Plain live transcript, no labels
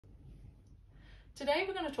Today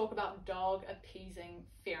we're going to talk about dog appeasing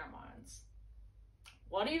pheromones.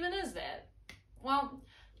 What even is that? Well,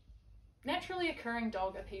 naturally occurring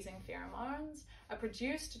dog appeasing pheromones are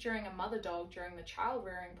produced during a mother dog during the child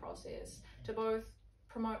rearing process to both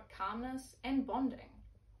promote calmness and bonding.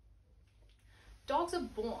 Dogs are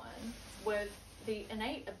born with the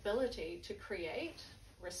innate ability to create,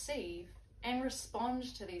 receive, and respond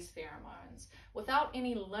to these pheromones without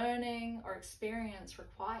any learning or experience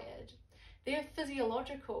required. Their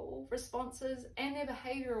physiological responses and their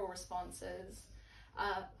behavioral responses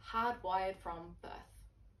are hardwired from birth.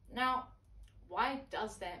 Now, why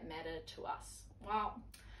does that matter to us? Well,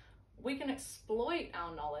 we can exploit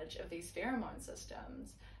our knowledge of these pheromone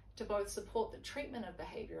systems to both support the treatment of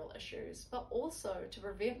behavioral issues, but also to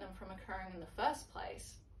prevent them from occurring in the first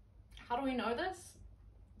place. How do we know this?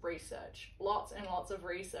 Research, lots and lots of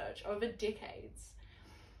research over decades.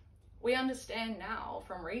 We understand now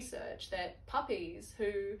from research that puppies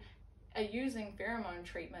who are using pheromone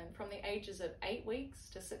treatment from the ages of 8 weeks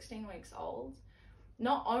to 16 weeks old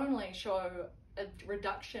not only show a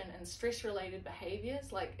reduction in stress-related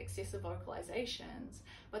behaviors like excessive vocalizations,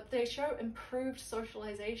 but they show improved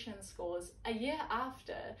socialization scores a year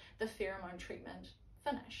after the pheromone treatment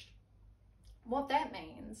finished. What that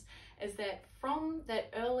means is that from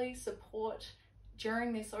that early support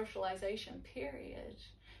during their socialization period,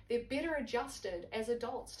 they're better adjusted as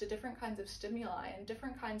adults to different kinds of stimuli and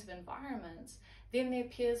different kinds of environments than their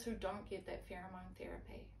peers who don't get that pheromone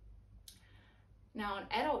therapy. Now, in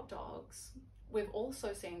adult dogs, we've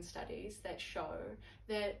also seen studies that show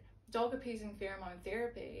that dog appeasing pheromone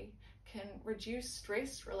therapy can reduce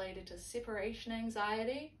stress related to separation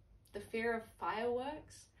anxiety, the fear of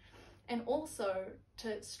fireworks, and also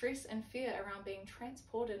to stress and fear around being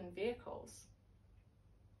transported in vehicles.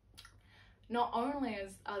 Not only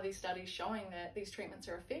are these studies showing that these treatments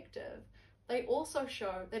are effective, they also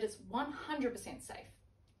show that it's 100% safe,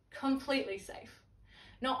 completely safe,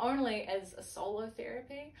 not only as a solo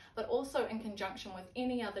therapy, but also in conjunction with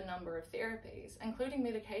any other number of therapies, including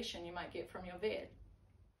medication you might get from your vet.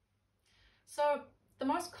 So the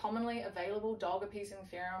most commonly available dog appeasing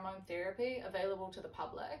pheromone therapy available to the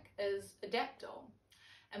public is Adaptil.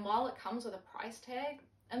 And while it comes with a price tag,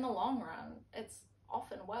 in the long run, it's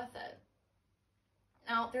often worth it.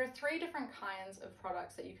 Now, there are 3 different kinds of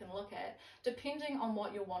products that you can look at depending on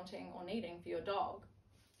what you're wanting or needing for your dog.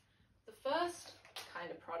 The first kind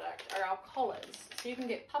of product are our collars. So you can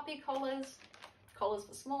get puppy collars, collars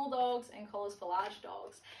for small dogs, and collars for large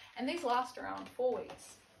dogs. And these last around 4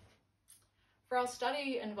 weeks. For our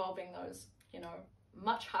study involving those,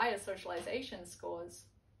 much higher socialization scores,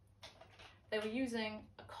 they were using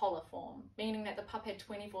a collar form, meaning that the pup had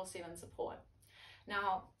 24/7 support.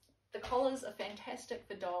 Now, the collars are fantastic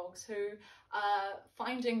for dogs who are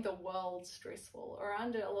finding the world stressful or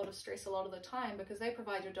under a lot of stress a lot of the time because they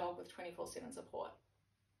provide your dog with 24/7 support.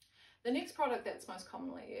 The next product that's most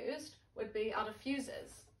commonly used would be our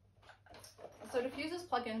diffusers. So diffusers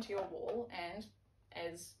plug into your wall and,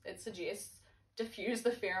 as it suggests, diffuse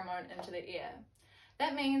the pheromone into the air.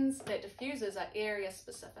 That means that diffusers are area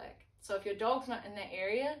specific. So if your dog's not in that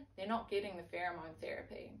area, they're not getting the pheromone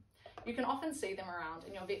therapy. You can often see them around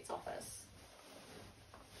in your vet's office.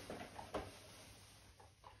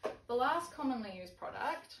 The last commonly used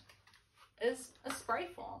product is a spray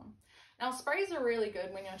form. Now, sprays are really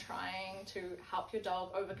good when you're trying to help your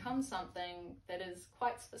dog overcome something that is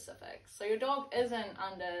quite specific. So your dog isn't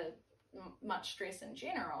under much stress in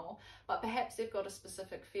general, but perhaps they've got a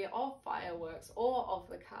specific fear of fireworks or of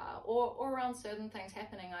the car or around certain things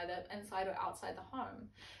happening either inside or outside the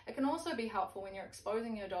home. It can also be helpful when you're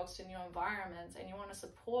exposing your dogs to new environments and you want to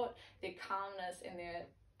support their calmness and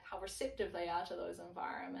how receptive they are to those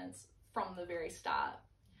environments from the very start.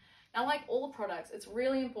 Now, like all products, it's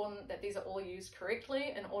really important that these are all used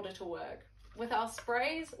correctly in order to work. With our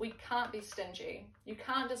sprays, we can't be stingy. You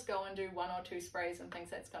can't just go and do 1 or 2 sprays and think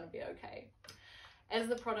that's going to be okay. As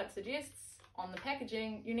the product suggests on the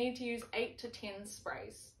packaging, you need to use 8 to 10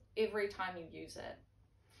 sprays every time you use it.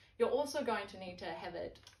 You're also going to need to have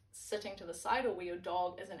it sitting to the side or where your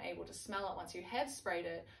dog isn't able to smell it once you have sprayed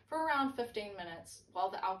it for around 15 minutes while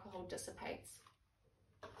the alcohol dissipates.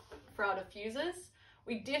 For our diffusers,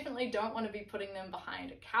 we definitely don't want to be putting them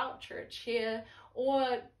behind a couch or a chair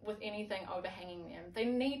or with anything overhanging them. They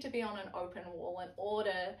need to be on an open wall in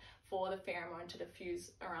order for the pheromone to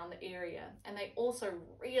diffuse around the area. And they also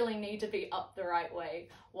really need to be up the right way.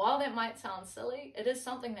 While that might sound silly, it is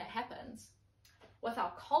something that happens. With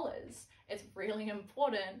our collars, it's really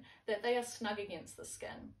important that they are snug against the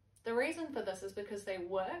skin. The reason for this is because they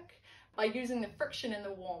work by using the friction and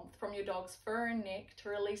the warmth from your dog's fur and neck to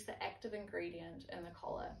release the active ingredient in the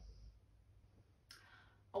collar.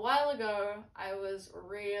 A while ago, I was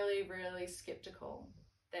really skeptical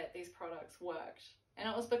that these products worked, and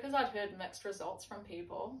it was because I'd heard mixed results from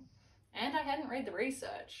people and I hadn't read the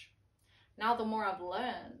research. Now, the more I've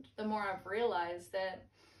learned, the more I've realized that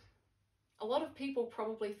a lot of people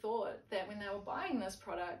probably thought that when they were buying this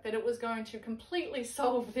product that it was going to completely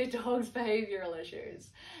solve their dog's behavioral issues.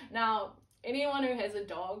 Now, anyone who has a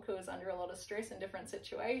dog who is under a lot of stress in different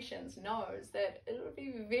situations knows that it would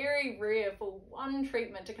be very rare for one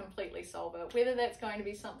treatment to completely solve it, whether that's going to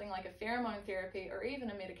be something like a pheromone therapy or even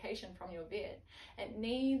a medication from your vet. It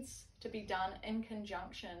needs to be done in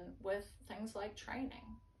conjunction with things like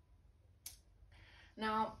training.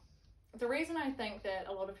 Now, the reason I think that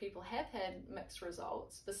a lot of people have had mixed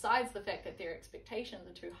results, besides the fact that their expectations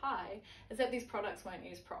are too high, is that these products weren't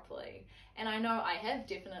used properly. And I know I have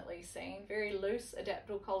definitely seen very loose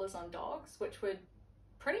Adaptil collars on dogs, which would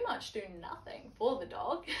pretty much do nothing for the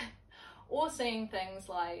dog, or seeing things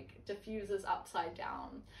like diffusers upside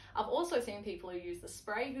down. I've also seen people who use the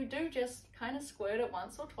spray who do just kind of squirt it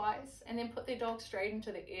once or twice and then put their dog straight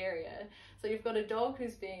into the area. So you've got a dog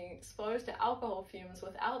who's being exposed to alcohol fumes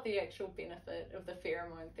without the actual benefit of the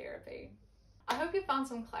pheromone therapy. I hope you found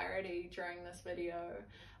some clarity during this video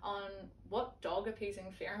on what dog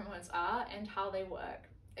appeasing pheromones are and how they work.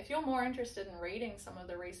 If you're more interested in reading some of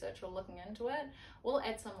the research or looking into it, we'll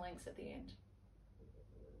add some links at the end.